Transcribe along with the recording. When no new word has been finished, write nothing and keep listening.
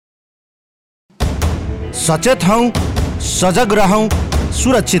सचेत हौं, सजग रहौं,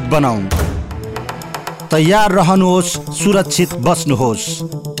 सुरक्षित बनाऊ। तैयार रहनुहोस्, सुरक्षित बस्नुहोस्।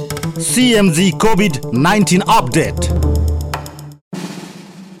 CMG COVID-19 update.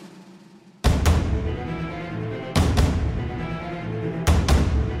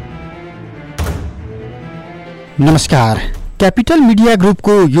 नमस्कार, क्यापिटल मिडिया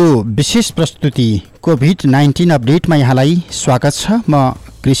ग्रुपको यो विशेष प्रस्तुति कोभिड-19 अपडेटमा यहाँलाई स्वागत छ। म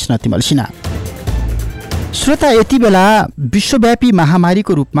कृष्ण तिमलसिना। श्रोता, यति बेला विश्वव्यापी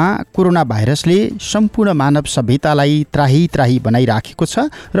महामारीको रूपमा कोरोना भाइरसले सम्पूर्ण मानव सभ्यतालाई त्राही बनाइराखेको छ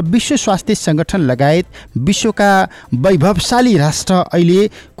र विश्व स्वास्थ्य संगठन लगायत विश्वका वैभवशाली राष्ट्र अहिले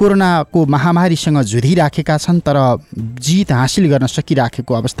कोरोनाको महामारीसँग जुधिराखेका छन्, तर जित हासिल गर्न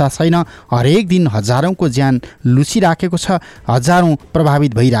सकिराखेको अवस्था छैन। हरेक दिन हजारौंको ज्यान लुचिराखेको छ, हजारौं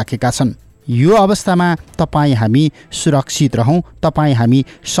प्रभावित भइराखेका छन्। यो अवस्थामा तपाईँ हामी सुरक्षित रहौं, तपाईँ हामी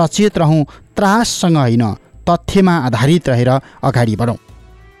सचेत रहौं, त्राससँग होइन तथ्यमा आधारित रहेर अगाडि बढौं।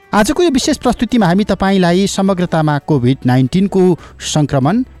 आजको यो विशेष प्रस्तुतिमा हामी तपाईलाई समग्रतामा कोभिड-19 को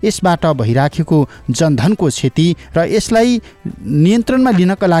संक्रमण, यसबाट भइराखेको जनधनको क्षति र यसलाई नियन्त्रणमा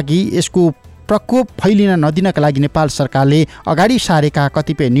लिनका लागि, यसको प्रकोप फैलिन नदिनका लागि नेपाल सरकारले अगाडि सारेका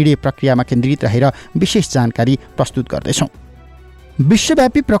कतिपय निर्णय प्रक्रियामा केन्द्रित रहेर विशेष जानकारी प्रस्तुत गर्दैछौँ।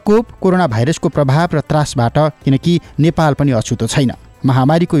 विश्वव्यापी प्रकोप कोरोना भाइरसको प्रभाव र त्रासबाट, किनकि नेपाल पनि अछुतो छैन।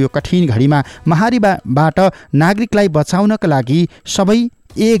 महामारीको यो कठिन घडीमा महामारीबाट नागरिकलाई बचाउनका लागि सबै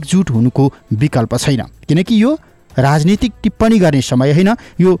एकजुट हुनुको विकल्प छैन, किनकि यो राजनीतिक टिप्पणी गर्ने समय होइन,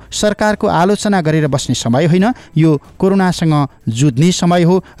 यो सरकारको आलोचना गरेर बस्ने समय होइन, यो कोरोनासँग जुझ्ने समय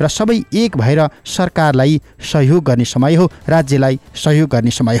हो र सबै एक भएर सरकारलाई सहयोग गर्ने समय हो, राज्यलाई सहयोग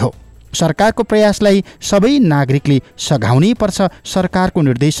गर्ने समय हो। सरकारको प्रयासलाई सबै नागरिकले सघाउनै पर्छ, सरकारको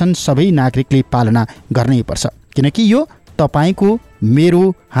निर्देशन सबै नागरिकले पालना गर्नै पर्छ, किनकि यो तपाईको, मेरो,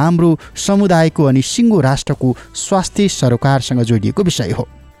 हाम्रो समुदायको अनि सिङ्गो राष्ट्रको स्वास्थ्य सरोकारसँग जोडिएको विषय हो।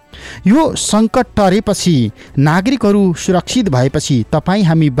 यो सङ्कट टरेपछि, नागरिकहरू सुरक्षित भएपछि, तपाईँ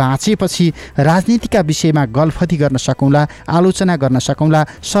हामी बाँचेपछि राजनीतिका विषयमा गलफती गर्न सकौँला, आलोचना गर्न सकौँला,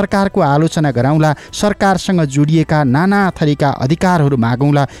 सरकारको आलोचना गराउँला, सरकारसँग जोडिएका नाना थरीका अधिकारहरू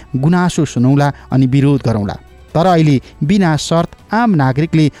मागौँला, गुनासो सुनौँला अनि विरोध गरौँला। तर अहिले बिना शर्त आम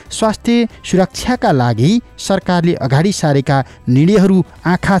नागरिकले स्वास्थ्य सुरक्षाका लागि सरकारले अगाडि सारेका निर्णयहरू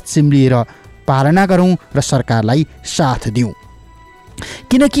आँखा चिम्लिएर पालना गरौँ र सरकारलाई साथ दिउँ,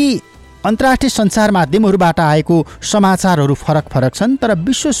 किनकि अन्तर्राष्ट्रिय सञ्चार माध्यमहरूबाट आएको समाचारहरू फरक छन्, तर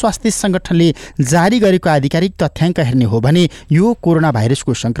विश्व स्वास्थ्य संगठनले जारी गरेको आधिकारिक तथ्याङ्क हेर्ने हो भने यो कोरोना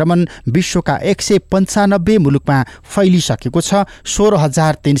भाइरसको संक्रमण विश्वका 195 मुलुकमा फैलिसकेको छ।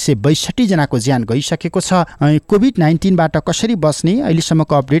 16,362 जनाको ज्यान गइसकेको छ। कोभिड-19बाट कसरी बस्ने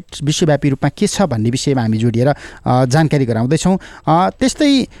अहिलेसम्मको अपडेट विश्वव्यापी रूपमा के छ भन्ने विषयमा हामी जोडिएर जानकारी गराउँदैछौँ।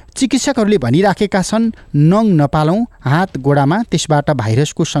 त्यस्तै चिकित्सकहरूले भनिराखेका छन्, नङ नपालौँ हात गोडामा, त्यसबाट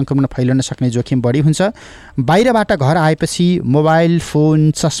भाइरसको संक्रमण फैलन सक्ने जोखिम बढी हुन्छ। बाहिरबाट घर आएपछि मोबाइल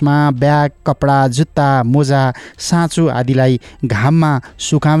फोन, चस्मा, ब्याग, कपडा, जुत्ता, मोजा, साँचो आदिलाई घाममा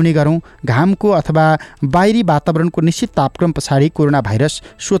सुकाउने गरौँ। घामको अथवा बाहिरी वातावरणको निश्चित तापक्रम पछाडि कोरोना भाइरस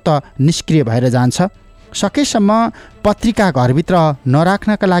स्वतः निष्क्रिय भएर जान्छ। सकेसम्म पत्रिका घरभित्र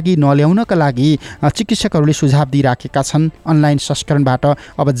नराख्नका लागि, नल्याउनका लागि चिकित्सकहरूले सुझाव दिइराखेका छन्। अनलाइन संस्करणबाट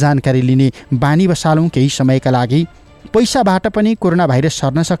अब जानकारी लिने बानी बसालौँ केही समयका लागि। पैसाबाट पनि कोरोना भाइरस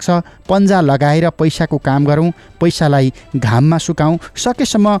सर्न सक्छ। पन्जा लगाएर पैसाको काम गरौँ, पैसालाई घाममा सुकाउँ,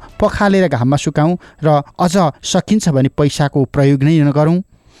 सकेसम्म पखालेर घाममा सुकाउँ र अझ सकिन्छ भने पैसाको प्रयोग नै नगरौँ।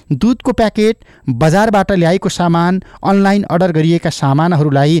 दुधको प्याकेट, बजारबाट ल्याएको सामान, अनलाइन अर्डर गरिएका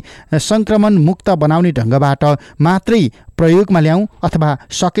सामानहरूलाई सङ्क्रमण मुक्त बनाउने ढङ्गबाट मात्रै प्रयोगमा ल्याउँ, अथवा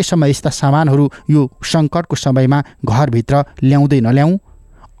सकेसम्म यस्ता सामानहरू यो सङ्कटको समयमा घरभित्र ल्याउँदै नल्याउँ।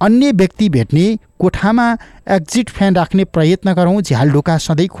 अन्य व्यक्ति भेट्ने कोठामा एक्जिट फ्यान राख्ने प्रयत्न गरौँ। झ्यालढोका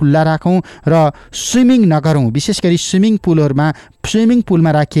सधैँ खुल्ला राखौँ र स्विमिङ नगरौँ। विशेष गरी स्विमिङ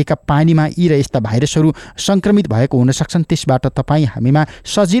पुलमा राखिएका पानीमा यी र यस्ता भाइरसहरू सङ्क्रमित भएको हुन सक्छन्, त्यसबाट तपाईँ हामीमा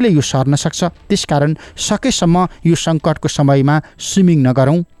सजिलै यो सर्न सक्छ। त्यसकारण सकेसम्म यो सङ्कटको समयमा स्विमिङ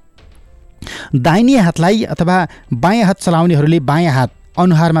नगरौँ। दाहिने हातलाई अथवा बायाँ हात चलाउनेहरूले बायाँ हात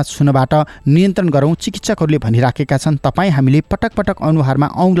अनुहारमा छुनबाट नियन्त्रण गरौँ। चिकित्सकहरूले भनिराखेका छन्, तपाईँ हामीले पटक पटक अनुहारमा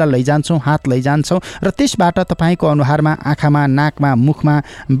औँला लैजान्छौँ, हात लैजान्छौँ र त्यसबाट तपाईँको अनुहारमा, आँखामा, नाकमा, मुखमा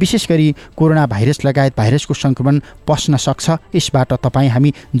विशेष गरी कोरोना भाइरस लगायत भाइरसको सङ्क्रमण पस्न सक्छ। यसबाट तपाईँ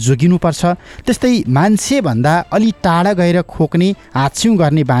हामी जोगिनुपर्छ। त्यस्तै मान्छेभन्दा अलि टाढा गएर खोक्ने, हाछ्यौँ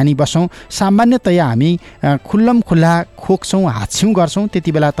गर्ने बानी बसौँ। सामान्यतया हामी खुल्ला खोक्छौँ, हाछ्यौँ गर्छौँ,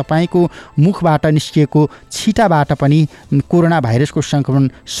 त्यति बेला तपाईँको मुखबाट निस्किएको छिटाबाट पनि कोरोना भाइरसको सङ्क्रमण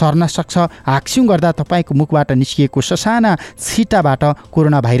सर्न सक्छ। हाक्स्यौँ गर्दा तपाईँको मुखबाट निस्किएको ससाना छिटाबाट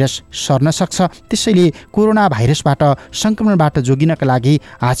कोरोना भाइरस सर्न सक्छ। त्यसैले कोरोना भाइरसबाट सङ्क्रमणबाट जोगिनका लागि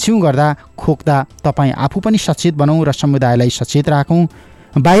हाक्स्यौँ गर्दा खोक्दा तपाईँ आफू पनि सचेत बनाउँ र समुदायलाई सचेत राखौँ।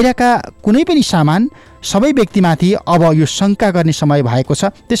 बाहिरका कुनै पनि सामान सबै व्यक्तिमाथि अब यो शङ्का गर्ने समय भएको छ।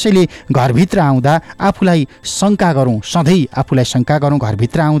 त्यसैले घरभित्र आउँदा आफूलाई शङ्का गरौँ, सधैँ आफूलाई शङ्का गरौँ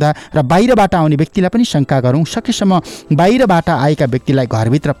घरभित्र आउँदा, र बाहिरबाट आउने व्यक्तिलाई पनि शङ्का गरौँ। सकेसम्म बाहिरबाट आएका व्यक्तिलाई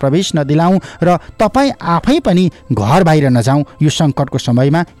घरभित्र प्रवेश नदिलाउँ र तपाईँ आफै पनि घर बाहिर नजाउँ यो सङ्कटको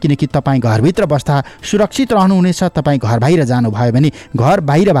समयमा, किनकि तपाईँ घरभित्र बस्दा सुरक्षित रहनुहुनेछ। तपाईँ घर बाहिर जानुभयो भने घर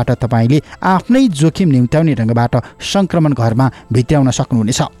बाहिरबाट तपाईँले आफ्नै जोखिम निम्त्याउने ढङ्गबाट सङ्क्रमण घरमा भित्र्याउन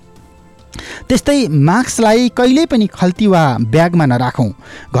सक्नुहुनेछ। त्यस्तै मास्कलाई कहिल्यै पनि खल्ती वा ब्यागमा नराखौँ।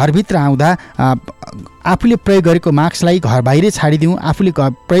 घरभित्र आउँदा आफूले प्रयोग गरेको मास्कलाई घर बाहिरै छाडिदिउँ। आफूले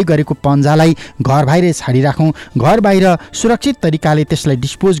प्रयोग गरेको पन्जालाई घर बाहिरै छाडिराखौँ। घर बाहिर सुरक्षित तरिकाले त्यसलाई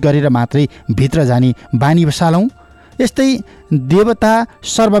डिस्पोज गरेर मात्रै भित्र जाने बानी बसालौँ। यस्तै देवता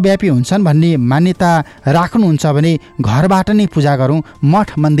सर्वव्यापी हुन्छन् भन्ने मान्यता राख्नुहुन्छ भने घरबाट नै पूजा गरौँ।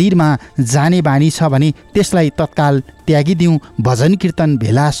 मठ मन्दिरमा जाने बानी छ भने त्यसलाई तत्काल त्यागिदिउँ। भजन कीर्तन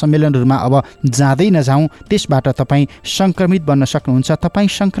भेला सम्मेलनहरूमा अब जाँदै नजाउँ, त्यसबाट तपाईँ सङ्क्रमित बन्न सक्नुहुन्छ। तपाईँ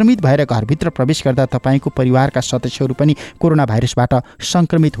सङ्क्रमित भएर घरभित्र प्रवेश गर्दा तपाईँको परिवारका सदस्यहरू पनि कोरोना भाइरसबाट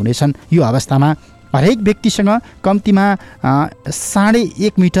सङ्क्रमित हुनेछन्। यो अवस्थामा हरेक व्यक्तिसँग कम्तीमा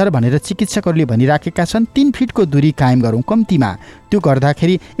 1.5 मिटर भनेर चिकित्सकहरूले भनिराखेका छन्। 3 फिटको दूरी कायम गरौँ कम्तीमा। त्यो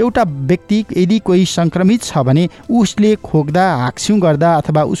गर्दाखेरि एउटा व्यक्ति यदि कोही सङ्क्रमित छ भने उसले खोक्दा, हाक्स्यौँ गर्दा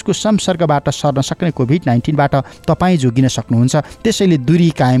अथवा उसको संसर्गबाट सर्न सक्ने कोभिड-19बाट तपाईँ जोगिन सक्नुहुन्छ। त्यसैले दूरी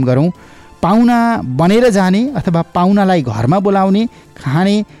कायम गरौँ। पाहुना बनेर जाने अथवा पाहुनालाई घरमा बोलाउने,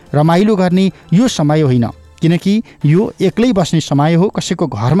 खाने, रमाइलो गर्ने यो समय होइन, किनकि यो एक्लै बस्ने समय हो, कसैको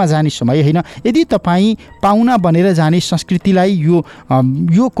घरमा जाने समय होइन। यदि तपाईँ पाहुना बनेर जाने संस्कृतिलाई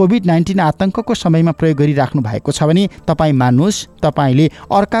यो कोभिड-19 आतङ्कको समयमा प्रयोग गरिराख्नु भएको छ भने तपाईँ मान्नुहोस्, तपाईँले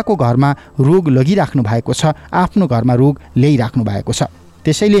अर्काको घरमा रोग लगिराख्नु भएको छ, आफ्नो घरमा रोग ल्याइराख्नु भएको छ।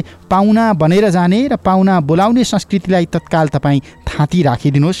 त्यसैले पाहुना बनेर जाने र पाहुना बोलाउने संस्कृतिलाई तत्काल तपाईँ थाँती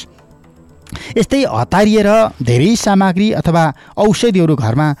राखिदिनुहोस्। यस्तै हतारिएर धेरै सामग्री अथवा औषधिहरू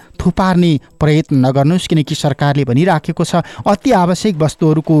घरमा थुपार्ने प्रयत्न नगर्नुहोस्, किनकि सरकारले भनिराखेको छ अति आवश्यक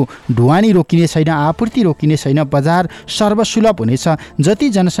वस्तुहरूको ढुवानी रोकिने छैन, आपूर्ति रोकिने छैन, बजार सर्वसुलभ हुनेछ। जति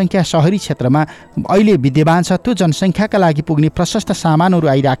जनसङ्ख्या सहरी क्षेत्रमा अहिले विद्यमान छ त्यो जनसङ्ख्याका लागि पुग्ने प्रशस्त सामानहरू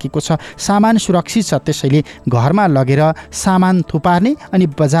आइराखेको छ। सामान सुरक्षित छ। त्यसैले घरमा लगेर सामान थुपार्ने अनि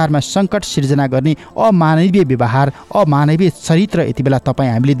बजारमा सङ्कट सिर्जना गर्ने अमानवीय व्यवहार, अमानवीय चरित्र यति बेला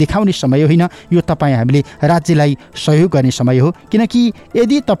तपाईँ हामीले देखाउने समय होइन। यो तपाईँ हामीले राज्यलाई सहयोग गर्ने समय हो, किनकि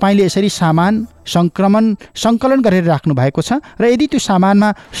यदि तपाईँले यसरी सामान सङ्कलन गरेर राख्नु भएको छ र यदि त्यो सामानमा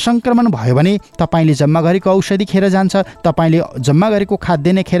सङ्क्रमण भयो भने तपाईँले जम्मा गरेको औषधि खेर जान्छ, तपाईँले जम्मा गरेको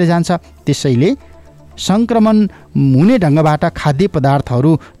खाद्यान्न खेर जान्छ। त्यसैले सङ्क्रमण हुने ढङ्गबाट खाद्य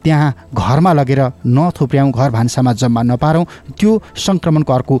पदार्थहरू त्यहाँ घरमा लगेर नथुप्र्याउँ, घर भान्सामा जम्मा नपारौँ। त्यो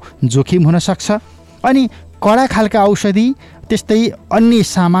सङ्क्रमणको अर्को जोखिम हुनसक्छ। अनि कडा खालका औषधि त्यस्तै अन्य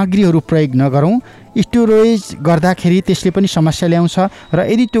सामग्रीहरू प्रयोग नगरौँ। स्टेरोइड गर्दाखेरि त्यसले पनि समस्या ल्याउँछ र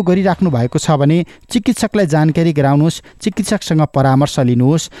यदि त्यो गरिराख्नु भएको छ भने चिकित्सकलाई जानकारी गराउनुहोस्, चिकित्सकसँग परामर्श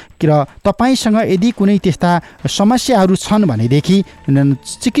लिनुहोस् र तपाईँसँग यदि कुनै त्यस्ता समस्याहरू छन् भनेदेखि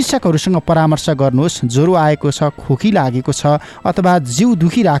चिकित्सकहरूसँग परामर्श गर्नुहोस्। ज्वरो आएको छ, खोकी लागेको छ अथवा जिउ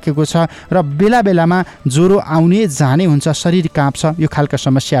दुखिराखेको छ र बेला बेलामा ज्वरो आउने जाने हुन्छ, शरीर काँप्छ, यो खालका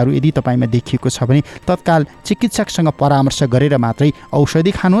समस्याहरू यदि तपाईँमा देखिएको छ भने तत्काल चिकित्सकसँग परामर्श गरेर मात्रै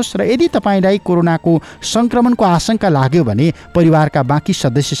औषधि खानुहोस्। र यदि तपाईँलाई कोरोनाको सङ्क्रमणको आशंका लाग्यो भने परिवारका बाँकी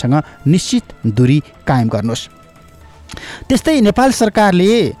सदस्यसँग निश्चित दूरी कायम गर्नुहोस्। त्यस्तै नेपाल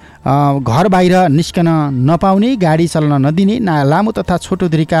सरकारले घर बाहिर निस्कन नपाउने, गाडी चल्न नदिने, लामो तथा छोटो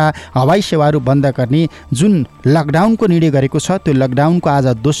दूरीका हवाई सेवाहरू बन्द गर्ने जुन लकडाउनको निर्णय गरेको छ त्यो लकडाउनको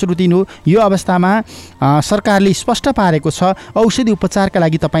आज दोस्रो दिन हो। यो अवस्थामा सरकारले स्पष्ट पारेको छ औषधि उपचारका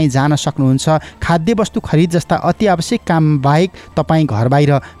लागि तपाईँ जान सक्नुहुन्छ। खाद्य वस्तु खरिद जस्ता अति आवश्यक काम बाहेक तपाईँ घर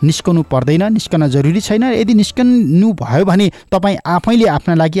बाहिर निस्कनु पर्दैन, निस्कन जरुरी छैन। यदि निस्कनु भयो भने तपाईँ आफैले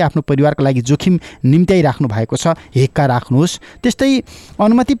आफ्ना लागि, आफ्नो परिवारका लागि जोखिम निम्त्याइराख्नु भएको छ, हेक्का राख्नुहोस्। त्यस्तै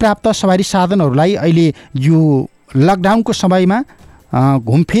अनुमति प्राप्त सवारी साधनहरूलाई अहिले यो लकडाउनको समयमा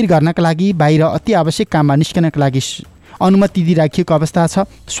घुमफिर गर्नका लागि, बाहिर अति आवश्यक काममा निस्कनका लागि अनुमति दिइराखिएको अवस्था छ।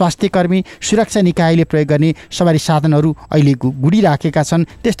 स्वास्थ्यकर्मी, सुरक्षा निकायले प्रयोग गर्ने सवारी साधनहरू अहिले गुडिराखेका छन्।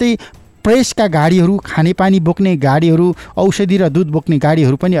 त्यस्तै प्रेसका गाडीहरू, खानेपानी बोक्ने गाडीहरू, औषधि र दुध बोक्ने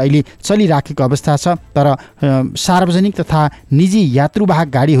गाडीहरू पनि अहिले चलिराखेको अवस्था छ। तर सार्वजनिक तथा निजी यात्रुवाहक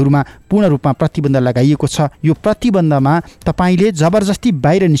गाडीहरूमा पूर्ण रूपमा प्रतिबन्ध लगाइएको छ। यो प्रतिबन्धमा तपाईँले जबरजस्ती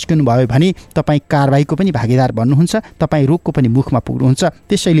बाहिर निस्कनु भयो भने तपाईँ कारबाहीको पनि भागीदार बन्नुहुन्छ, तपाईँ रोगको पनि मुखमा पुग्नुहुन्छ।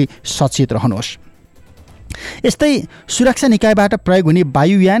 त्यसैले सचेत रहनुहोस्। यस्तै सुरक्षा निकायबाट प्रयोग हुने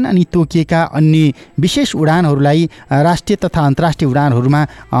वायुयान अनि तोकिएका अन्य विशेष उडानहरूलाई राष्ट्रिय तथा अन्तर्राष्ट्रिय उडानहरूमा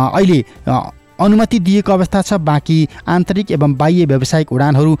अहिले अनुमति दिएको अवस्था छ। बाँकी आन्तरिक एवं बाह्य व्यावसायिक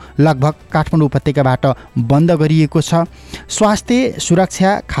उडानहरू लगभग काठमाडौँ उपत्यकाबाट बन्द गरिएको छ। स्वास्थ्य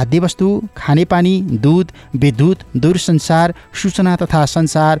सुरक्षा, खाद्यवस्तु, खानेपानी, दुध, विद्युत, दूरसञ्चार, सूचना तथा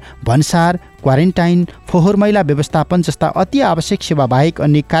सञ्चार, भन्सार, क्वारेन्टाइन, फोहोर मैला व्यवस्थापन जस्ता अति आवश्यक सेवा बाहेक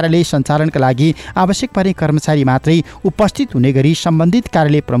अन्य कार्यालय सञ्चालनका लागि आवश्यक पर्ने कर्मचारी मात्रै उपस्थित हुने गरी सम्बन्धित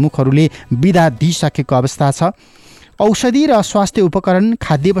कार्यालय प्रमुखहरूले बिदा दिइसकेको अवस्था छ। औषधि र स्वास्थ्य उपकरण,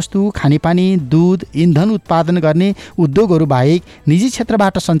 खाद्यवस्तु, खानेपानी, दुध, इन्धन उत्पादन गर्ने उद्योगहरू बाहेक निजी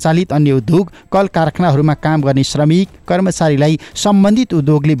क्षेत्रबाट सञ्चालित अन्य उद्योग, कल कारखानाहरूमा काम गर्ने श्रमिक कर्मचारीलाई सम्बन्धित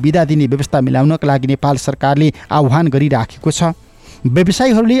उद्योगले बिदा दिने व्यवस्था मिलाउनका लागि नेपाल सरकारले आह्वान गरिराखेको छ।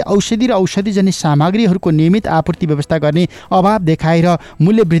 व्यवसायीहरूले औषधि र औषधिजन्य सामग्रीहरूको नियमित आपूर्ति व्यवस्था गर्ने, अभाव देखाएर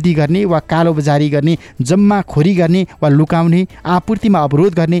मूल्य वृद्धि गर्ने वा कालोबजारी गर्ने, जम्माखोरी गर्ने वा लुकाउने, आपूर्तिमा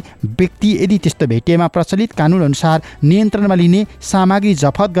अवरोध गर्ने व्यक्ति यदि त्यस्तो भेटिएमा प्रचलित कानुनअनुसार नियन्त्रणमा लिने, सामग्री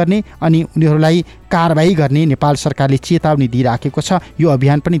जफत गर्ने अनि उनीहरूलाई कारबाही गर्ने नेपाल सरकारले चेतावनी दिइराखेको छ। यो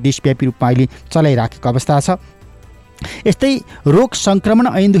अभियान पनि देशव्यापी रूपमा अहिले चलाइराखेको अवस्था छ। यस्तै रोग सङ्क्रमण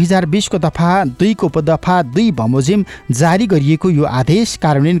ऐन 2020 को दफा 2 को उपदफा 2 बमोजिम जारी गरिएको यो आदेश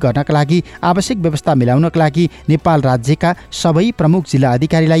कार्यान्वयन गर्नका लागि आवश्यक व्यवस्था मिलाउनका लागि नेपाल राज्यका सबै प्रमुख जिल्ला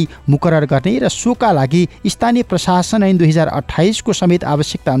अधिकारीलाई मुकरर गर्ने र सोका लागि स्थानीय प्रशासन ऐन 2028 को समेत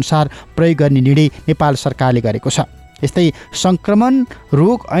आवश्यकता अनुसार प्रयोग गर्ने निर्णय नेपाल सरकारले गरेको छ। यस्तै सङ्क्रमण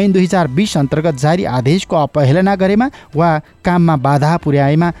रोग ऐन 2020 अन्तर्गत जारी आदेशको अपहेलना गरेमा वा काममा बाधा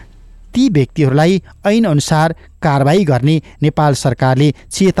पुर्याएमा ती व्यक्तिहरूलाई ऐन अनुसार कारबाही गर्ने नेपाल सरकारले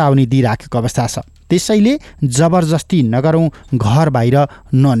चेतावनी दिइराखेको अवस्था छ। त्यसैले जबरजस्ती नगरौँ, घर बाहिर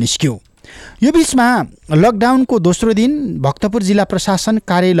ननिस्क्यौँ। यो बीचमा लकडाउनको दोस्रो दिन भक्तपुर जिल्ला प्रशासन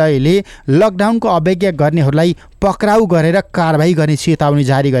कार्यालयले लकडाउनको अवज्ञा गर्नेहरूलाई पक्राउ गरेर कारबाही गर्ने चेतावनी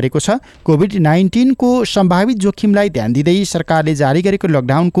जारी गरेको छ। कोभिड-19 को सम्भावित जोखिमलाई ध्यान दिँदै सरकारले जारी गरेको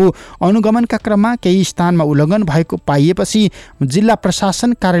लकडाउनको अनुगमनका क्रममा केही स्थानमा उल्लङ्घन भएको पाइएपछि जिल्ला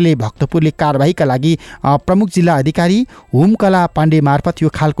प्रशासन कार्यालय भक्तपुरले कारबाहीका लागि प्रमुख जिल्ला अधिकारी हुमकला पाण्डे मार्फत यो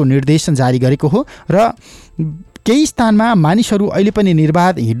खालको निर्देशन जारी गरेको हो र केही स्थानमा मानिसहरू अहिले पनि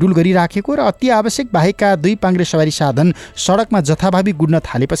निर्बाध हिँडडुल गरिराखेको र अति आवश्यक बाहेकका 2 पाङ्ग्रे सवारी साधन सडकमा जथाभावी गुड्न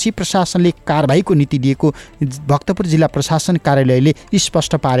थालेपछि प्रशासनले कारबाहीको नीति दिएको भक्तपुर जिल्ला प्रशासन कार्यालयले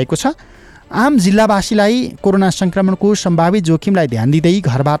स्पष्ट पारेको छ। आम जिल्लावासीलाई कोरोना सङ्क्रमणको सम्भावित जोखिमलाई ध्यान दिँदै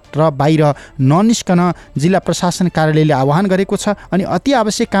घरबाट र बाहिर ननिस्कन जिल्ला प्रशासन कार्यालयले आह्वान गरेको छ अनि अति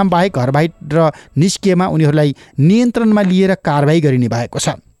आवश्यक काम बाहेक घरबाहिर निस्किएमा उनीहरूलाई नियन्त्रणमा लिएर कारबाही गरिने भएको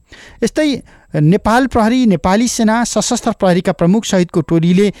छ। यस्तै नेपाल प्रहरी, नेपाली सेना, सशस्त्र प्रहरीका प्रमुख सहितको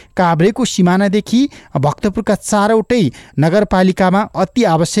टोलीले काभ्रेको सिमानादेखि भक्तपुरका 4वटै नगरपालिकामा अति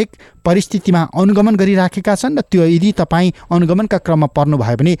आवश्यक परिस्थितिमा अनुगमन गरिराखेका छन् र त्यो यदि तपाईँ अनुगमनका क्रममा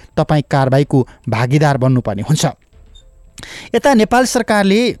पर्नुभयो भने तपाईँ कारबाहीको भागीदार बन्नुपर्ने हुन्छ। यता नेपाल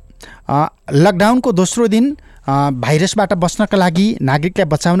सरकारले लकडाउनको दोस्रो दिन भाइरसबाट बच्नका लागि, नागरिकलाई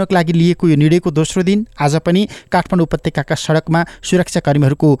बचाउनका लागि लिएको यो निर्णयको दोस्रो दिन आज पनि काठमाडौँ उपत्यकाका सडकमा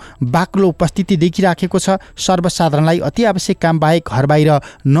सुरक्षाकर्मीहरूको बाक्लो उपस्थिति देखिराखेको छ। सर्वसाधारणलाई अति आवश्यक काम बाहेक घर बाहिर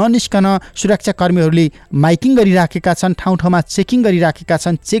ननिस्कन सुरक्षाकर्मीहरूले माइकिङ गरिराखेका छन्, ठाउँ ठाउँमा चेकिङ गरिराखेका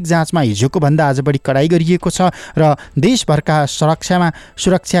छन्। चेक जाँचमा हिजोको भन्दा आज बढी कडाई गरिएको छ र देशभरका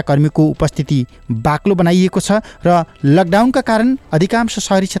सुरक्षाकर्मीको उपस्थिति बाक्लो बनाइएको छ र लकडाउनका कारण अधिकांश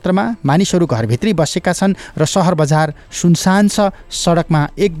शहरी क्षेत्रमा मानिसहरू घरभित्रै बसेका छन् र सहर बजार सुनसान छ। सडकमा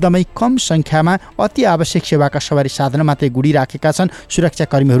एकदमै कम सङ्ख्यामा अति आवश्यक सेवाका सवारी साधन मात्रै गुडिराखेका छन्।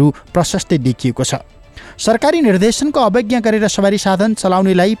 सुरक्षाकर्मीहरू प्रशस्तै देखिएको छ। सरकारी निर्देशनको अवज्ञा गरेर सवारी साधन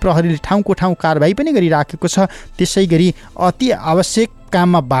चलाउनेलाई प्रहरीले ठाउँको ठाउँ कारबाही पनि गरिराखेको छ। त्यसै गरी अति आवश्यक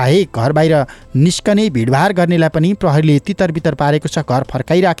काममा बाहेक घर बाहिर निस्कने, भिडभाड गर्नेलाई पनि प्रहरीले तितर बितर पारेको छ, घर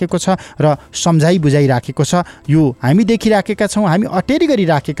फर्काइराखेको छ र सम्झाइ बुझाइराखेको छ। यो हामी देखिराखेका छौँ, हामी अटेरी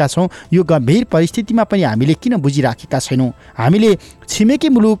गरिराखेका छौँ। यो गम्भीर परिस्थितिमा पनि हामीले किन बुझिराखेका छैनौँ? हामीले छिमेकी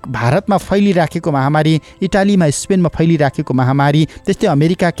मुलुक भारतमा फैलिराखेको महामारी, इटालीमा, स्पेनमा फैलिराखेको महामारी, त्यस्तै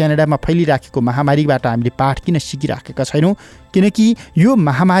अमेरिका, क्यानाडामा फैलिराखेको महामारीबाट हामीले पाठ किन सिकिराखेका छैनौँ? किनकि यो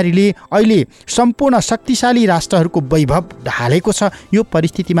महामारीले अहिले सम्पूर्ण शक्तिशाली राष्ट्रहरूको वैभव ढालेको छ। यो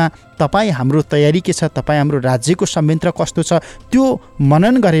परिस्थितिमा तपाईँ हाम्रो तयारी के छ, तपाईँ हाम्रो राज्यको संयन्त्र कस्तो छ, त्यो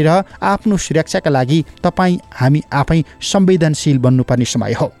मनन गरेर आफ्नो सुरक्षाका लागि तपाईँ हामी आफै संवेदनशील बन्नुपर्ने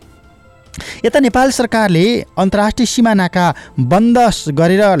समय हो। यता नेपाल सरकारले अन्तर्राष्ट्रिय सीमा नाका बन्द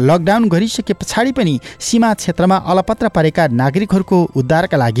गरेर लकडाउन गरिसके पछाडि पनि सीमा क्षेत्रमा अलपत्र परेका नागरिकहरूको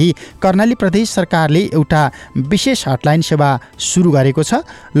उद्धारका लागि कर्णाली प्रदेश सरकारले एउटा विशेष हटलाइन सेवा सुरु गरेको छ।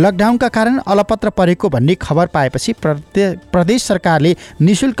 लकडाउनका कारण अलपत्र परेको भन्ने खबर पाएपछि प्रदेश सरकारले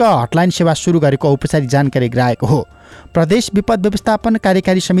निःशुल्क हटलाइन सेवा सुरु गरेको औपचारिक जानकारी गराएको हो। प्रदेश विपद व्यवस्थापन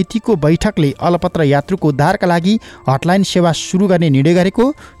कार्यकारी समितिको बैठकले अलपत्र यात्रुको उद्धारका लागि हटलाइन सेवा सुरु गर्ने निर्णय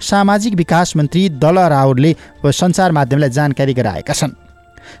गरेको सामाजिक विकास मन्त्री दल राउतले सञ्चार माध्यमलाई जानकारी गराएका छन्।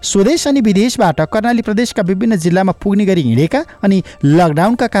 स्वदेश अनि विदेशबाट कर्णाली प्रदेशका विभिन्न जिल्लामा पुग्ने गरी हिँडेका अनि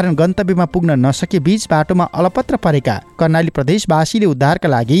लकडाउनका कारण गन्तव्यमा पुग्न नसके बीच बाटोमा अलपत्र परेका कर्णाली प्रदेशवासीले उद्धारका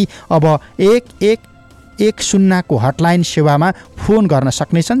लागि अब 1110 को हटलाइन सेवामा फोन गर्न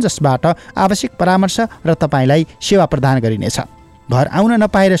सक्नेछन्, जसबाट आवश्यक परामर्श र तपाईँलाई सेवा प्रदान गरिनेछ। घर आउन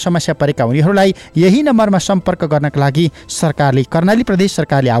नपाएर समस्या परेका उनीहरूलाई यही नम्बरमा सम्पर्क गर्नका लागि सरकारले कर्णाली प्रदेश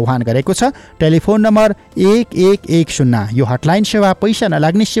सरकारले आह्वान गरेको छ। Telephone number 1110। यो हटलाइन सेवा पैसा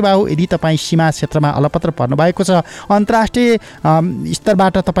नलाग्ने सेवा हो। यदि तपाईँ सीमा क्षेत्रमा अलपत्र पर्नुभएको छ, अन्तर्राष्ट्रिय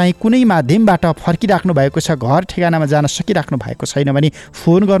स्तरबाट तपाईँ कुनै माध्यमबाट फर्किराख्नु भएको छ, घर ठेगानामा जान सकिराख्नु भएको छैन भने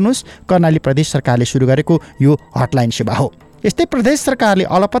फोन गर्नुहोस्। कर्णाली प्रदेश सरकारले सुरु गरेको यो हटलाइन सेवा हो। यस्तै प्रदेश सरकारले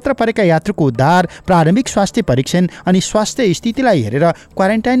अलपत्र परेका यात्रुको उद्धार, प्रारम्भिक स्वास्थ्य परीक्षण अनि स्वास्थ्य स्थितिलाई हेरेर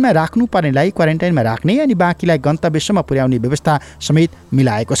क्वारेन्टाइनमा राख्नुपर्नेलाई क्वारेन्टाइनमा राख्ने अनि बाँकीलाई गन्तव्यसम्म पुर्याउने व्यवस्था समेत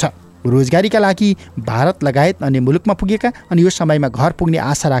मिलाएको छ। रोजगारीका लागि भारत लगायत अन्य मुलुकमा पुगेका अनि यो समयमा घर पुग्ने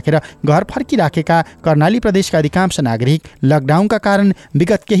आशा राखेर घर फर्किराखेका कर्णाली प्रदेशका अधिकांश नागरिक लकडाउनका कारण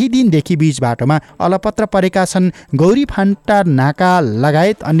विगत केही दिनदेखि बीच बाटोमा अलपत्र परेका छन्। गौरी फान्टा नाका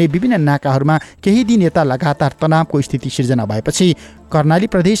लगायत अन्य विभिन्न नाकाहरूमा केही दिन यता लगातार तनावको स्थिति सिर्जना भएपछि कर्णाली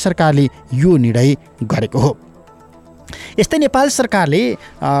प्रदेश सरकारले यो निर्णय गरेको हो। यस्तै नेपाल सरकारले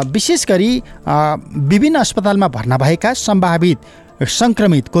विशेष गरी विभिन्न अस्पतालमा भर्ना भएका सम्भावित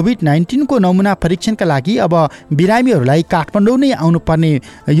सङ्क्रमित कोभिड-19 को नमुना परीक्षणका लागि अब बिरामीहरूलाई काठमाडौँ नै आउनुपर्ने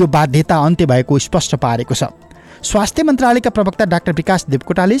यो बाध्यता अन्त्य भएको स्पष्ट पारेको छ। स्वास्थ्य मन्त्रालयका प्रवक्ता डाक्टर विकास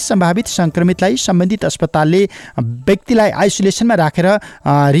देवकोटाले सम्भावित सङ्क्रमितलाई सम्बन्धित अस्पतालले व्यक्तिलाई आइसोलेसनमा राखेर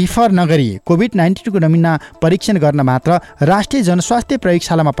रिफर नगरी कोभिड-19 को नमुना परीक्षण गर्न मात्र राष्ट्रिय जनस्वास्थ्य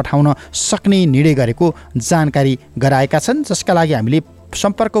प्रयोगशालामा पठाउन सक्ने निर्णय गरेको जानकारी गराएका छन्, जसका लागि हामीले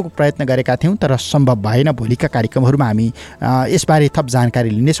सम्पर्कको प्रयत्न गरेका थियौँ तर सम्भव भएन। भोलिका कार्यक्रमहरूमा हामी यसबारे थप जानकारी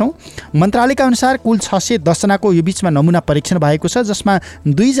लिनेछौँ। मन्त्रालयका अनुसार कुल 610 जनाको यो बीचमा नमुना परीक्षण भएको छ, जसमा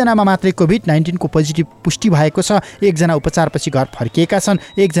 2 जनामा मात्रै कोभिड-19 को पोजिटिभ पुष्टि भएको छ। 1 जना उपचारपछि घर फर्किएका छन्।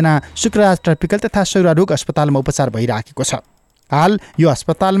 1 जना शुक्रराज ट्रपिकल तथा सौरारोग अस्पतालमा उपचार भइराखेको छ। हाल यो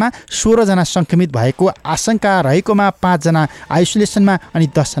अस्पतालमा 16 जना सङ्क्रमित भएको आशंका रहेकोमा 5 जना आइसोलेसनमा अनि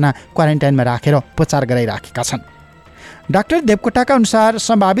 10 जना क्वारेन्टाइनमा राखेर उपचार गराइराखेका छन्। डाक्टर देवकोटाका अनुसार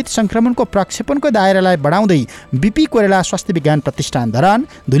सम्भावित सङ्क्रमणको प्रक्षेपणको दायरालाई बढाउँदै बिपी कोरेला स्वास्थ्य विज्ञान प्रतिष्ठान धरान,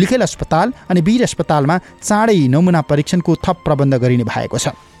 धुलिखेल अस्पताल अनि वीर अस्पतालमा चाँडै नमुना परीक्षणको थप प्रबन्ध गरिने भएको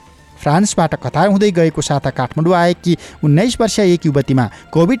छ। फ्रान्सबाट कतार हुँदै गएको साता काठमाडौँ आएकी 19 वर्षीय एक युवतीमा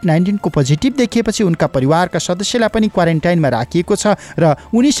कोभिड-19 को पोजिटिभ देखिएपछि उनका परिवारका सदस्यलाई पनि क्वारेन्टाइनमा राखिएको छ र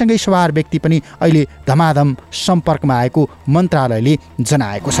उनीसँगै सवार व्यक्ति पनि अहिले धमाधम सम्पर्कमा आएको मन्त्रालयले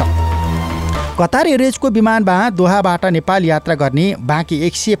जनाएको छ। कतार एयरवेजको विमानमा दोहाबाट नेपाल यात्रा गर्ने बाँकी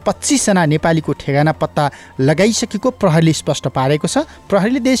 125 जना नेपालीको ठेगाना पत्ता लगाइसकेको प्रहरीले स्पष्ट पारेको छ।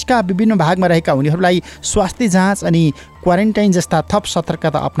 प्रहरीले देशका विभिन्न भागमा रहेका उनीहरूलाई स्वास्थ्य जाँच अनि क्वारेन्टाइन जस्ता थप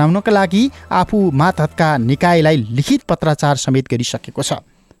सतर्कता अपनाउनका लागि आफू मातहतका निकायलाई लिखित पत्राचार समेत गरिसकेको छ।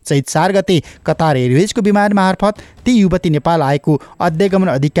 चैत 4 गते कतार एयरवेजको विमान मार्फत ती युवती नेपाल आएको अध्यगमन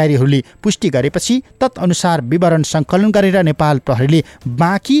अधिकारीहरूले पुष्टि गरेपछि तत्अनुसार विवरण सङ्कलन गरेर नेपाल प्रहरीले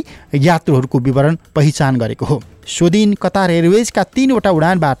बाँकी यात्रुहरूको विवरण पहिचान गरेको हो। सो दिन कतार एयरवेजका 3 वटा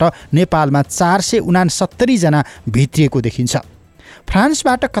उडानबाट नेपालमा 469 जना भित्रिएको देखिन्छ।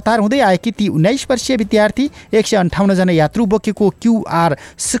 फ्रान्सबाट कतार हुँदै आएकी ती 19 वर्षीय विद्यार्थी 158 जना यात्रु बोकेको QR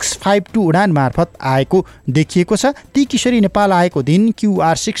 652 उडान मार्फत आएको देखिएको छ। ती किशोरी नेपाल आएको दिन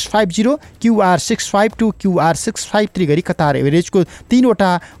QR 650, QR 652, QR 653 गरी कतार एयरवेजको 3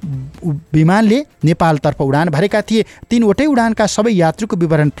 वटा विमानले नेपालतर्फ उडान भरेका थिए। 3 वटै उडानका सबै यात्रुको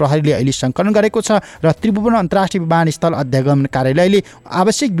विवरण प्रहरीले अहिले सङ्कलन गरेको छ र त्रिभुवन अन्तर्राष्ट्रिय विमानस्थल अध्यगमन कार्यालयले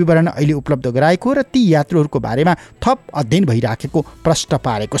आवश्यक विवरण अहिले उपलब्ध गराएको र ती यात्रुहरूको बारेमा थप अध्ययन भइराखेको प्रश्न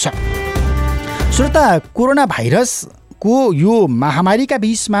पारेको छ। श्रोता, कोरोना भाइरसको यो महामारीका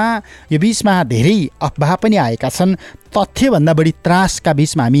बीचमा धेरै अफवाह पनि आएका छन्। तथ्यभन्दा बढी त्रासका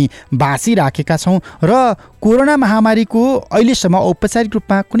बीचमा हामी बाँचिराखेका छौँ र कोरोना महामारीको अहिलेसम्म औपचारिक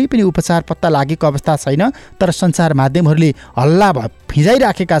रूपमा कुनै पनि उपचार पत्ता लागेको अवस्था छैन। तर सञ्चार माध्यमहरूले हल्ला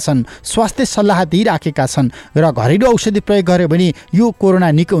फिजाइराखेका छन्, स्वास्थ्य सल्लाह दिइराखेका छन् र घरेलु औषधि प्रयोग गर्यो भने यो कोरोना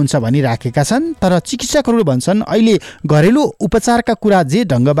निको हुन्छ भनिराखेका छन्। तर चिकित्सकहरू भन्छन् अहिले घरेलु उपचारका कुरा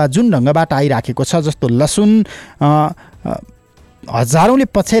जुन ढङ्गबाट आइराखेको छ, जस्तो लसुन, हजारौँले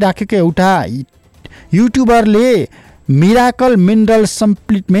पछ्याइराखेको एउटा युट्युबरले मिराकल मिनरल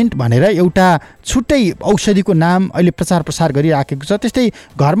सप्लिमेन्ट भनेर एउटा छुट्टै औषधिको नाम अहिले प्रचार प्रसार गरिराखेको छ।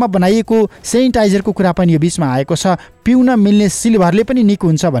 त्यस्तै घरमा बनाइएको सेनिटाइजरको कुरा पनि यो बिचमा आएको छ। पिउन मिल्ने सिल्भरले पनि निको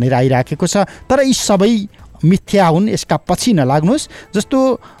हुन्छ भनेर आइराखेको छ। तर यी सबै मिथ्या हुन्, यसका पछि नलाग्नुहोस्। जस्तो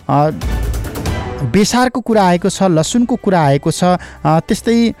बेसारको कुरा आएको छ, लसुनको कुरा आएको छ,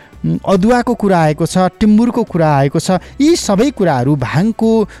 त्यस्तै अदुवाको कुरा आएको छ, टिम्बुरको कुरा आएको छ। यी सबै कुराहरू, भाङको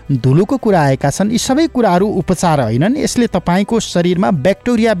धुलोको कुरा आएका छन्। यी सबै कुराहरू उपचार होइनन्। यसले तपाईँको शरीरमा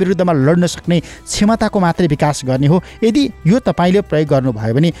ब्याक्टेरिया विरुद्धमा लड्न सक्ने क्षमताको मात्रै विकास गर्ने हो। यदि यो तपाईँले प्रयोग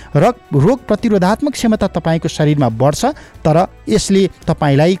गर्नुभयो भने रोग प्रतिरोधात्मक क्षमता तपाईँको शरीरमा बढ्छ। तर यसले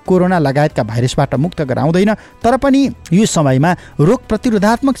तपाईँलाई कोरोना लगायतका भाइरसबाट मुक्त गराउँदैन। तर पनि यो समयमा रोग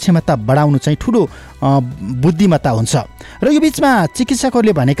प्रतिरोधात्मक क्षमता बढाउनु चाहिँ ठुलो बुद्धिमत्ता हुन्छ। र यो बिचमा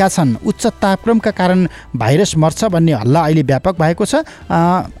चिकित्सकहरूले भनेका छन् उच्च तापक्रमका कारण भाइरस मर्छ भन्ने हल्ला अहिले व्यापक भएको छ।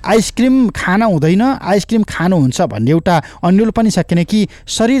 आइसक्रिम खान हुँदैन, आइसक्रिम खानुहुन्छ भन्ने एउटा अन्यल पनि छ। किनकि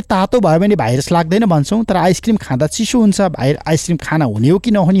शरीर तातो भयो भने भाइरस लाग्दैन भन्छौँ, तर आइसक्रिम खाँदा चिसो हुन्छ, आइसक्रिम खान हुने हो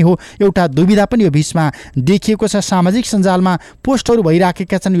कि नहुने हो एउटा दुविधा पनि यो बिचमा देखिएको छ। सामाजिक सञ्जालमा पोस्टहरू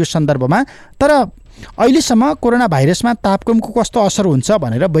भइराखेका छन् यो सन्दर्भमा। तर अहिलेसम्म कोरोना भाइरसमा तापक्रमको कस्तो असर हुन्छ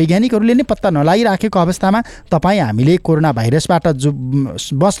भनेर वैज्ञानिकहरूले नै पत्ता नलागिराखेको अवस्थामा तपाईँ हामीले कोरोना भाइरसबाट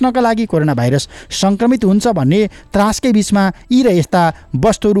बच्नका लागि कोरोना भाइरस सङ्क्रमित हुन्छ भन्ने त्रासकै बिचमा यी र यस्ता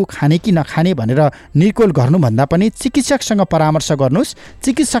वस्तुहरू खाने कि नखाने भनेर निर्कोल गर्नुभन्दा पनि चिकित्सकसँग परामर्श गर्नुहोस्।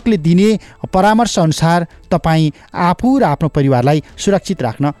 चिकित्सकले दिने परामर्शअनुसार तपाईँ आफू र आफ्नो परिवारलाई सुरक्षित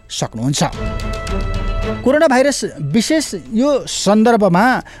राख्न सक्नुहुन्छ। कोरोना भाइरस विशेष यो सन्दर्भमा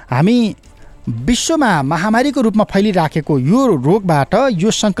हामी विश्वमा महामारीको रूपमा फैलिराखेको यो रोगबाट, यो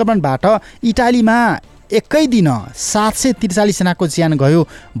सङ्क्रमणबाट इटालीमा एकै दिन 743 जनाको ज्यान गयो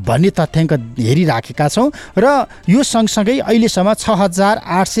भन्ने तथ्याङ्क हेरिराखेका छौँ। र यो सँगसँगै अहिलेसम्म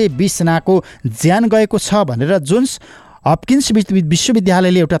 6820 जनाको ज्यान गएको छ भनेर जोन्स हपकिन्स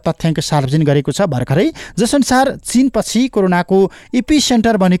विश्वविद्यालयले एउटा तथ्याङ्क सार्वजनिक गरेको छ भर्खरै। जसअनुसार चीनपछि कोरोनाको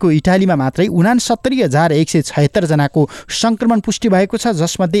एपिसेन्टर बनेको इटालीमा मात्रै 69,176 जनाको सङ्क्रमण पुष्टि भएको छ,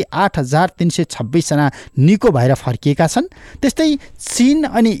 जसमध्ये 8,326 जना निको भएर फर्किएका छन्। त्यस्तै चीन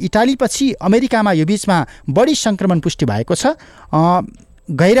अनि इटालीपछि अमेरिकामा यो बिचमा बढी सङ्क्रमण पुष्टि भएको छ।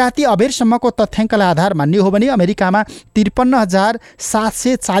 गैराती अबेरसम्मको तथ्याङ्कलाई आधार मान्ने हो भने अमेरिकामा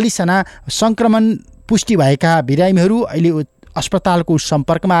 53,740 जना सङ्क्रमण पुष्टि भएका बिरामीहरू अहिले अस्पतालको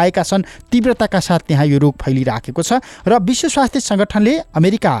सम्पर्कमा आएका छन्। तीव्रताका साथ त्यहाँ यो रोग फैलिराखेको छ र विश्व स्वास्थ्य सङ्गठनले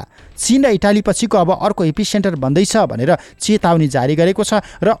अमेरिका, चीन र इटाली पछिको अब अर्को एपिसेन्टर बन्दैछ भनेर चेतावनी जारी गरेको छ।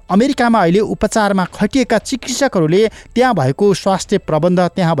 र अमेरिकामा अहिले उपचारमा खटिएका चिकित्सकहरूले त्यहाँ भएको स्वास्थ्य प्रबन्ध,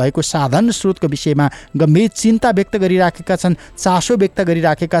 त्यहाँ भएको साधन स्रोतको विषयमा गम्भीर चिन्ता व्यक्त गरिराखेका छन्, चासो व्यक्त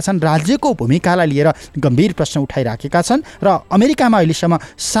गरिराखेका छन्, राज्यको भूमिकालाई लिएर गम्भीर प्रश्न उठाइराखेका छन्। र अमेरिकामा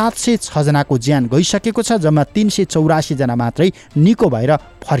अहिलेसम्म 706 जनाको ज्यान गइसकेको छ, जम्मा 384 जना मात्रै निको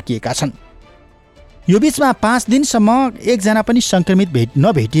भएर फर्किएका छन्। यो बिचमा 5 दिनसम्म एकजना पनि सङ्क्रमित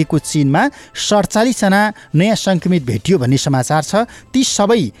नभेटिएको चीनमा 47 जना नयाँ सङ्क्रमित भेटियो भन्ने समाचार छ। ती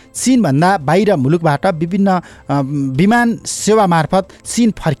सबै चीनभन्दा बाहिर मुलुकबाट विभिन्न विमान सेवा मार्फत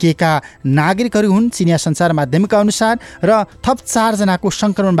चीन फर्किएका नागरिकहरू हुन् चिनिया सञ्चार माध्यमका अनुसार। र थप 4 जनाको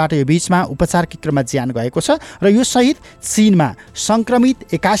सङ्क्रमणबाट यो बिचमा उपचारकै क्रममा ज्यान गएको छ। र यो सहित चीनमा सङ्क्रमित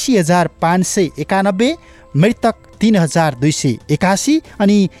 81,591, मृतक 3,281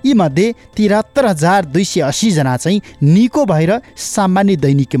 अनि यीमध्ये 73,280 जना चाहिँ निको भएर सामान्य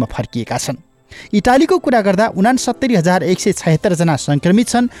दैनिकीमा फर्किएका छन्। इटालीको कुरा गर्दा 69,176 जना सङ्क्रमित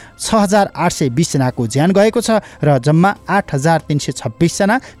छन्, 6,820 जनाको ज्यान गएको छ र जम्मा 8,326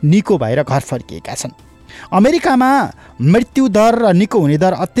 जना निको भएर घर फर्किएका छन्। अमेरिकामा मृत्यु दर र निको हुने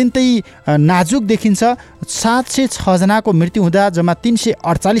दर अत्यन्तै नाजुक देखिन्छ। 706 जनाको मृत्यु हुँदा जम्मा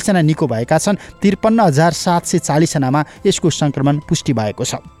 348 जना निको भएका छन्। 53,740 जनामा यसको सङ्क्रमण पुष्टि भएको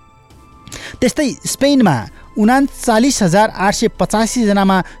छ। त्यस्तै स्पेनमा 39,885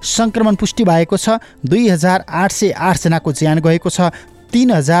 जनामा सङ्क्रमण पुष्टि भएको छ। 2,808 जनाको ज्यान गएको छ।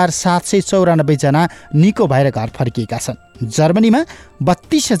 3,794 जना निको भएर घर फर्किएका छन्। जर्मनीमा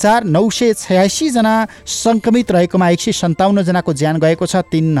 32,986 जना सङ्क्रमित रहेकोमा 157 जनाको ज्यान गएको छ।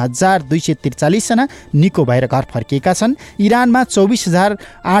 3,243 जना निको भएर घर फर्किएका छन्। इरानमा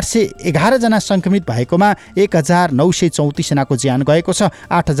 24,811 जना सङ्क्रमित भएकोमा 1,934 जनाको ज्यान गएको छ।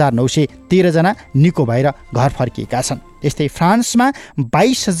 8,913 जना निको भएर घर फर्किएका छन्। यस्तै फ्रान्समा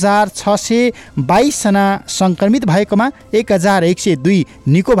 22,622 जना सङ्क्रमित भएकोमा 1,102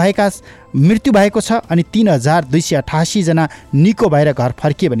 निको भएका मृत्यु भएको छ अनि 3,288 जना निको भएर घर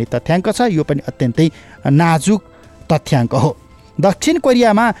फर्किए भन्ने तथ्याङ्क छ। यो पनि अत्यन्तै नाजुक तथ्याङ्क हो। दक्षिण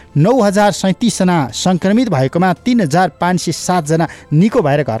कोरियामा 9,037 जना सङ्क्रमित भएकोमा 3,507 जना निको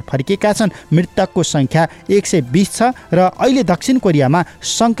भएर घर फर्किएका छन्। मृतकको सङ्ख्या 120 छ र अहिले दक्षिण कोरियामा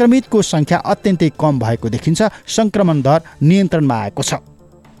सङ्क्रमितको सङ्ख्या अत्यन्तै कम भएको देखिन्छ। सङ्क्रमण दर नियन्त्रणमा आएको छ।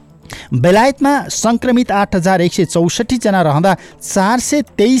 बेलायतमा सङ्क्रमित 8,164 जना रहँदा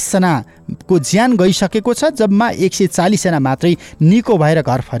 423 जनाको ज्यान गइसकेको छ। जम्मा 140 जना मात्रै निको भएर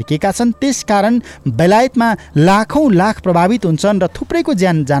घर फर्किएका छन्। त्यसकारण बेलायतमा लाख प्रभावित हुन्छन् र थुप्रैको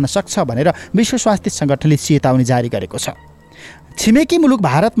ज्यान जान सक्छ भनेर विश्व स्वास्थ्य सङ्गठनले चेतावनी जारी गरेको छ। छिमेकी मुलुक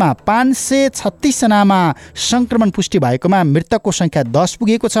भारतमा 536 जनामा सङ्क्रमण पुष्टि भएकोमा मृतकको सङ्ख्या 10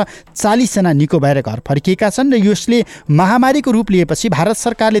 पुगेको छ। 40 जना निको भएर घर फर्किएका छन् र यसले महामारीको रूप लिएपछि भारत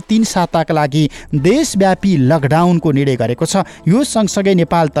सरकारले 3 साताका लागि देशव्यापी लकडाउनको निर्णय गरेको छ। यो सँगसँगै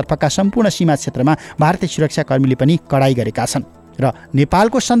नेपालतर्फका सम्पूर्ण सीमा क्षेत्रमा भारतीय सुरक्षाकर्मीले पनि कडाई गरेका छन् र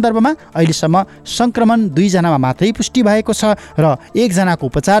नेपालको सन्दर्भमा अहिलेसम्म सङ्क्रमण 2 जनामा मात्रै पुष्टि भएको छ र 1 जनाको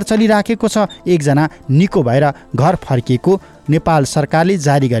उपचार चलिराखेको छ। 1 जना निको भएर घर फर्किएको नेपाल सरकारले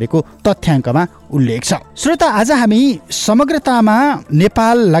जारी गरेको तथ्याङ्कमा उल्लेख छ। श्रोता, आज हामी समग्रतामा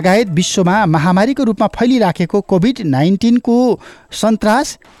नेपाल लगायत विश्वमा महामारीको रूपमा फैलिराखेको कोभिड-19 को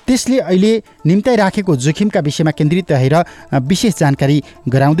सन्तास त्यसले अहिले निम्ताइराखेको जोखिमका विषयमा केन्द्रित रहेर विशेष जानकारी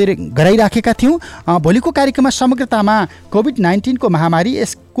गराइराखेका थियौँ। भोलिको कार्यक्रममा समग्रतामा कोभिड-19 को महामारी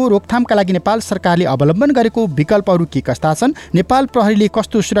यसको रोकथामका लागि नेपाल सरकारले अवलम्बन गरेको विकल्पहरू के कस्ता छन्, नेपाल प्रहरीले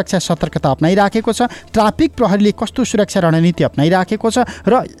कस्तो सुरक्षा सतर्कता अपनाइराखेको छ, ट्राफिक प्रहरीले कस्तो सुरक्षा रणनीति अपनाइराखेको छ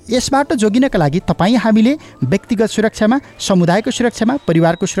र यसबाट जोगिनका लागि तपाईँ हामीले व्यक्तिगत सुरक्षामा, समुदायको सुरक्षामा,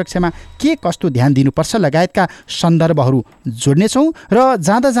 परिवारको सुरक्षामा के कस्तो ध्यान दिनुपर्छ लगायतका सन्दर्भहरू जोड्नेछौँ। र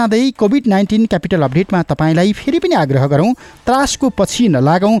जाँदै कोभिड-19 क्यापिटल अपडेटमा तपाईँलाई फेरि पनि आग्रह गरौँ, त्रासको पछि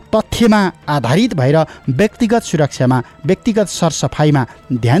नलागौँ, तथ्यमा आधारित भएर व्यक्तिगत सुरक्षामा, व्यक्तिगत सरसफाइमा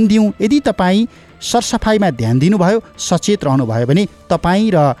ध्यान दिउँ। यदि तपाईँ सरसफाइमा ध्यान दिनुभयो, सचेत रहनुभयो भने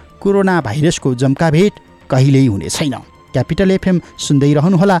तपाईँ र कोरोना भाइरसको जम्काभेट कहिल्यै हुने छैन। क्यापिटल एफएम सुन्दै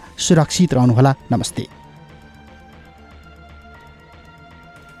रहनुहोला, सुरक्षित रहनुहोला। नमस्ते।